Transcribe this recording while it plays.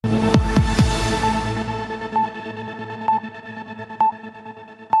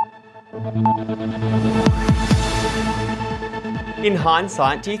In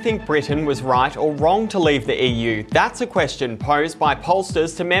hindsight, do you think Britain was right or wrong to leave the EU? That's a question posed by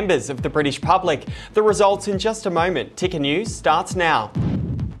pollsters to members of the British public. The results in just a moment. Ticker News starts now.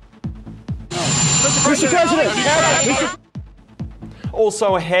 Mr. President!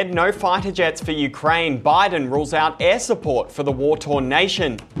 Also ahead, no fighter jets for Ukraine. Biden rules out air support for the war-torn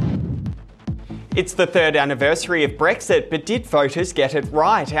nation. It's the third anniversary of Brexit, but did voters get it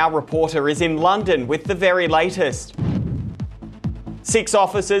right? Our reporter is in London with the very latest. 6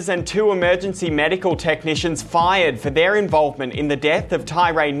 officers and 2 emergency medical technicians fired for their involvement in the death of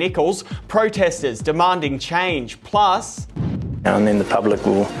Tyree Nichols, protesters demanding change. Plus, and then the public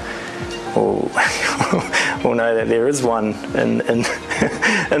will know that there is one in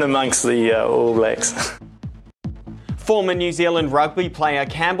amongst the All Blacks. Former New Zealand rugby player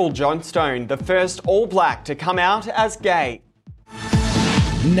Campbell Johnstone, the first All Black to come out as gay.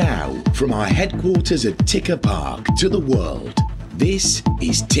 Now, from our headquarters at Ticker Park to the world, this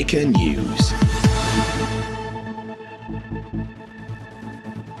is Ticker News.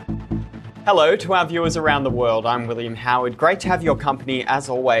 Hello to our viewers around the world. I'm William Howard. Great to have your company as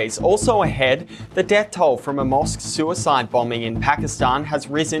always. Also ahead, the death toll from a mosque suicide bombing in Pakistan has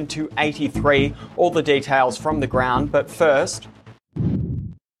risen to 83. All the details from the ground, but first,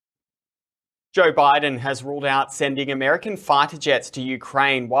 Joe Biden has ruled out sending American fighter jets to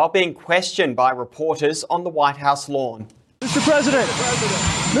Ukraine while being questioned by reporters on the White House lawn. Mr. President!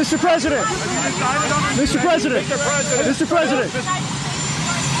 Mr. President! Mr. President! Mr. President!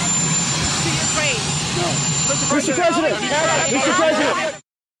 Mr. President! Mr. President!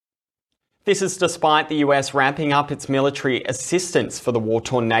 This is despite the US ramping up its military assistance for the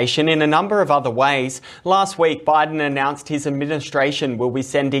war-torn nation in a number of other ways. Last week, Biden announced his administration will be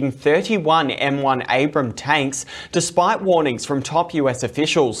sending 31 M1 Abrams tanks, despite warnings from top US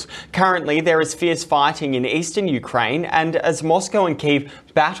officials. Currently, there is fierce fighting in eastern Ukraine, and as Moscow and Kyiv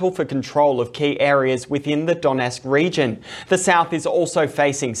battle for control of key areas within the Donetsk region. The south is also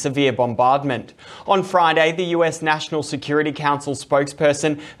facing severe bombardment. On Friday, the US National Security Council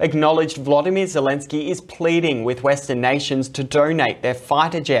spokesperson acknowledged Volodymyr Zelensky is pleading with Western nations to donate their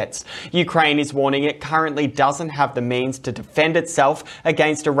fighter jets. Ukraine is warning it currently doesn't have the means to defend itself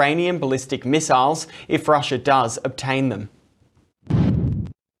against Iranian ballistic missiles if Russia does obtain them.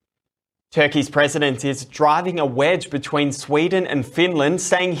 Turkey's president is driving a wedge between Sweden and Finland,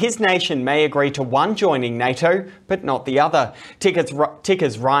 saying his nation may agree to one joining NATO, but not the other.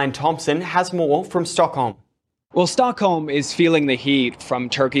 Ticker's Ryan Thompson has more from Stockholm. Well, Stockholm is feeling the heat from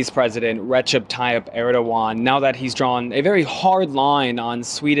Turkey's president Recep Tayyip Erdogan now that he's drawn a very hard line on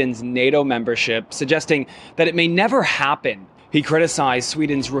Sweden's NATO membership, suggesting that it may never happen. He criticized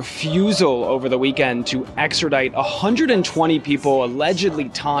Sweden's refusal over the weekend to extradite 120 people allegedly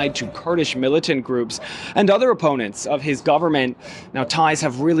tied to Kurdish militant groups and other opponents of his government. Now, ties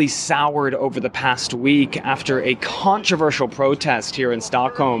have really soured over the past week after a controversial protest here in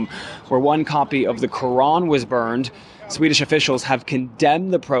Stockholm, where one copy of the Quran was burned. Swedish officials have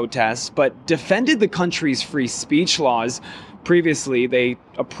condemned the protests, but defended the country's free speech laws. Previously, they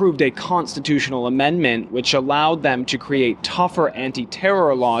approved a constitutional amendment which allowed them to create tougher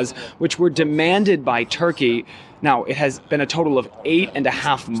anti-terror laws, which were demanded by Turkey. Now, it has been a total of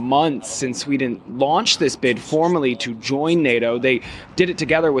 8.5 months since Sweden launched this bid formally to join NATO. They did it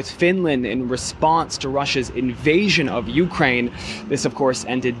together with Finland in response to Russia's invasion of Ukraine. This, of course,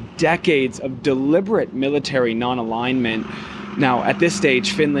 ended decades of deliberate military non-alignment. Now, at this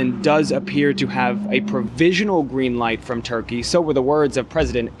stage, Finland does appear to have a provisional green light from Turkey. So were the words of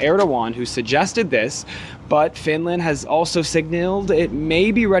President Erdogan, who suggested this. But Finland has also signaled it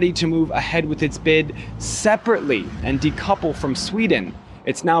may be ready to move ahead with its bid separately and decouple from Sweden.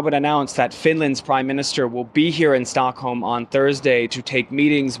 It's now been announced that Finland's prime minister will be here in Stockholm on Thursday to take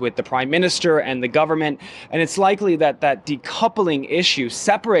meetings with the prime minister and the government. And it's likely that that decoupling issue,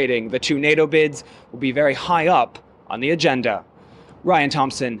 separating the two NATO bids, will be very high up on the agenda. Ryan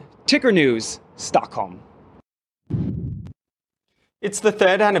Thompson, Ticker News, Stockholm. It's the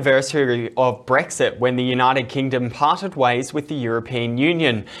third anniversary of Brexit when the United Kingdom parted ways with the European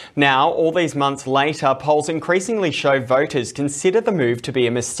Union. Now, all these months later, polls increasingly show voters consider the move to be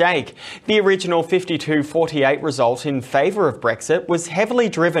a mistake. The original 52-48 result in favour of Brexit was heavily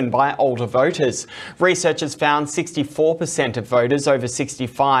driven by older voters. Researchers found 64% of voters over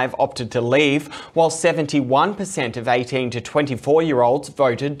 65 opted to leave, while 71% of 18 to 24-year-olds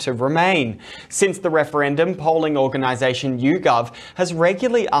voted to remain. Since the referendum, polling organisation YouGov has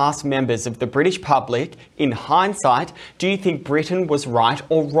regularly asked members of the British public, in hindsight, do you think Britain was right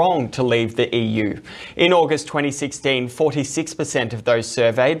or wrong to leave the EU? In August 2016, 46% of those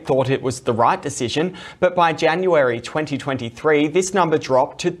surveyed thought it was the right decision, but by January 2023, this number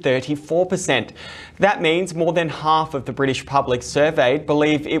dropped to 34%. That means more than half of the British public surveyed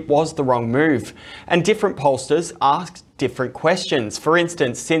believe it was the wrong move. And different pollsters asked different questions. For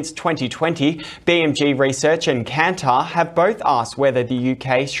instance, since 2020, BMG Research and Kantar have both asked whether the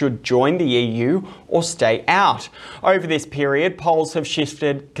UK should join the EU or stay out. Over this period, polls have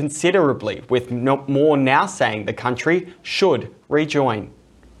shifted considerably, with more now saying the country should rejoin.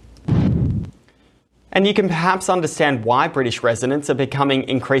 And you can perhaps understand why British residents are becoming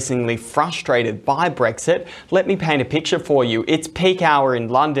increasingly frustrated by Brexit. Let me paint a picture for you. It's peak hour in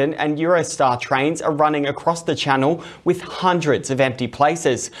London and Eurostar trains are running across the channel with hundreds of empty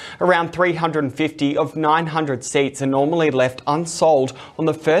places. Around 350 of 900 seats are normally left unsold on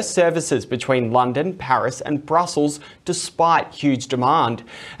the first services between London, Paris and Brussels, despite huge demand.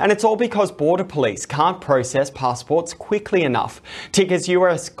 And it's all because border police can't process passports quickly enough. Ticker's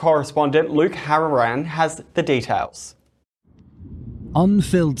US correspondent Luke Hararan has the details.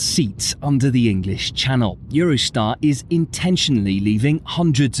 Unfilled seats under the English Channel. Eurostar is intentionally leaving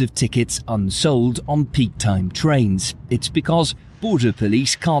hundreds of tickets unsold on peak time trains. It's because border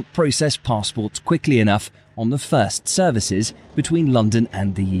police can't process passports quickly enough on the first services between London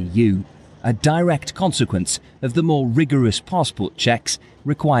and the EU. A direct consequence of the more rigorous passport checks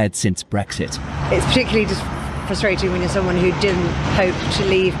required since Brexit. It's particularly just frustrating when you're someone who didn't hope to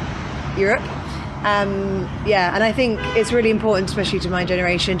leave Europe. And I think it's really important, especially to my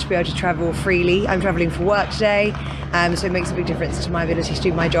generation, to be able to travel freely. I'm travelling for work today, so it makes a big difference to my ability to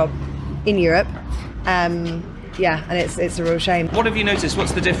do my job in Europe. And it's a real shame. What have you noticed?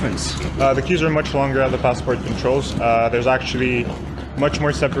 What's the difference? The queues are much longer at the passport controls. There's actually much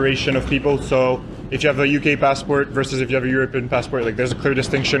more separation of people. So if you have a UK passport versus if you have a European passport, there's a clear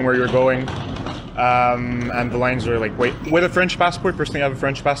distinction where you're going. And the lines are wait. With a French passport, personally I have a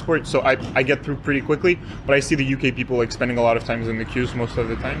French passport, so I get through pretty quickly, but I see the UK people spending a lot of time in the queues most of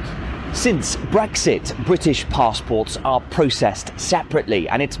the times. Since Brexit, British passports are processed separately,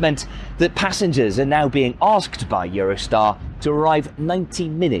 and it's meant that passengers are now being asked by Eurostar to arrive 90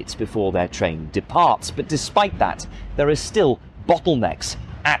 minutes before their train departs. But despite that, there are still bottlenecks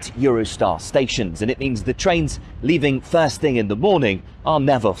at Eurostar stations, and it means the trains leaving first thing in the morning are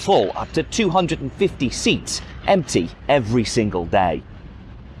never full, up to 250 seats empty every single day.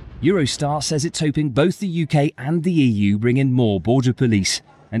 Eurostar says it's hoping both the UK and the EU bring in more border police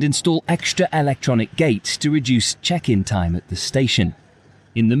and install extra electronic gates to reduce check-in time at the station.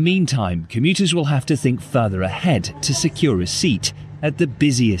 In the meantime, commuters will have to think further ahead to secure a seat at the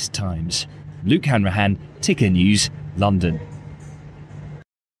busiest times. Luke Hanrahan, Ticker News, London.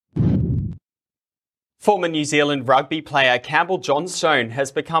 Former New Zealand rugby player Campbell Johnstone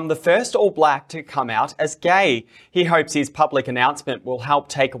has become the first All Black to come out as gay. He hopes his public announcement will help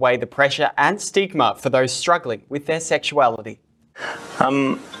take away the pressure and stigma for those struggling with their sexuality.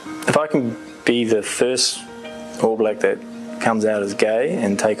 If I can be the first All Black that comes out as gay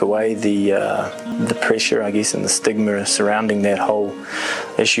and take away the pressure, I guess, and the stigma surrounding that whole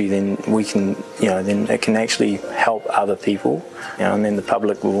issue, then we can, then it can actually help other people, and then the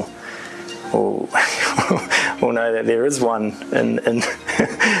public will know that there is one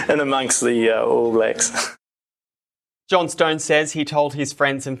in amongst the All Blacks. Johnstone says he told his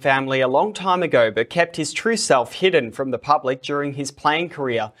friends and family a long time ago, but kept his true self hidden from the public during his playing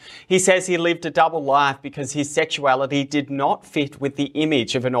career. He says he lived a double life because his sexuality did not fit with the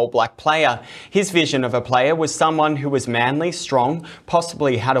image of an All Black player. His vision of a player was someone who was manly, strong,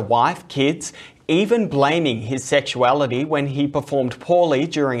 possibly had a wife, kids, even blaming his sexuality when he performed poorly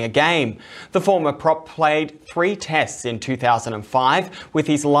during a game. The former prop played 3 tests in 2005, with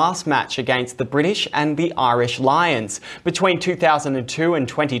his last match against the British and the Irish Lions. Between 2002 and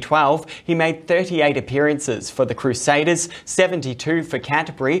 2012, he made 38 appearances for the Crusaders, 72 for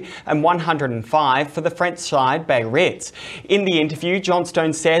Canterbury, and 105 for the French side Biarritz. In the interview,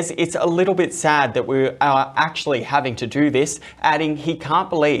 Johnstone says it's a little bit sad that we are actually having to do this, adding he can't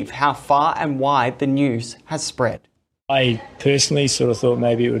believe how far and wide the news has spread. I personally sort of thought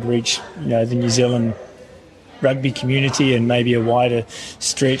maybe it would reach, the New Zealand rugby community, and maybe a wider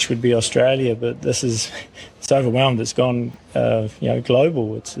stretch would be Australia, but it's overwhelmed. It's gone,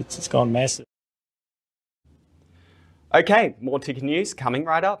 global. It's gone massive. Okay, more Ticker News coming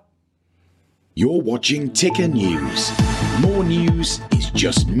right up. You're watching Ticker News. More news is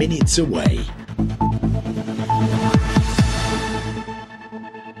just minutes away.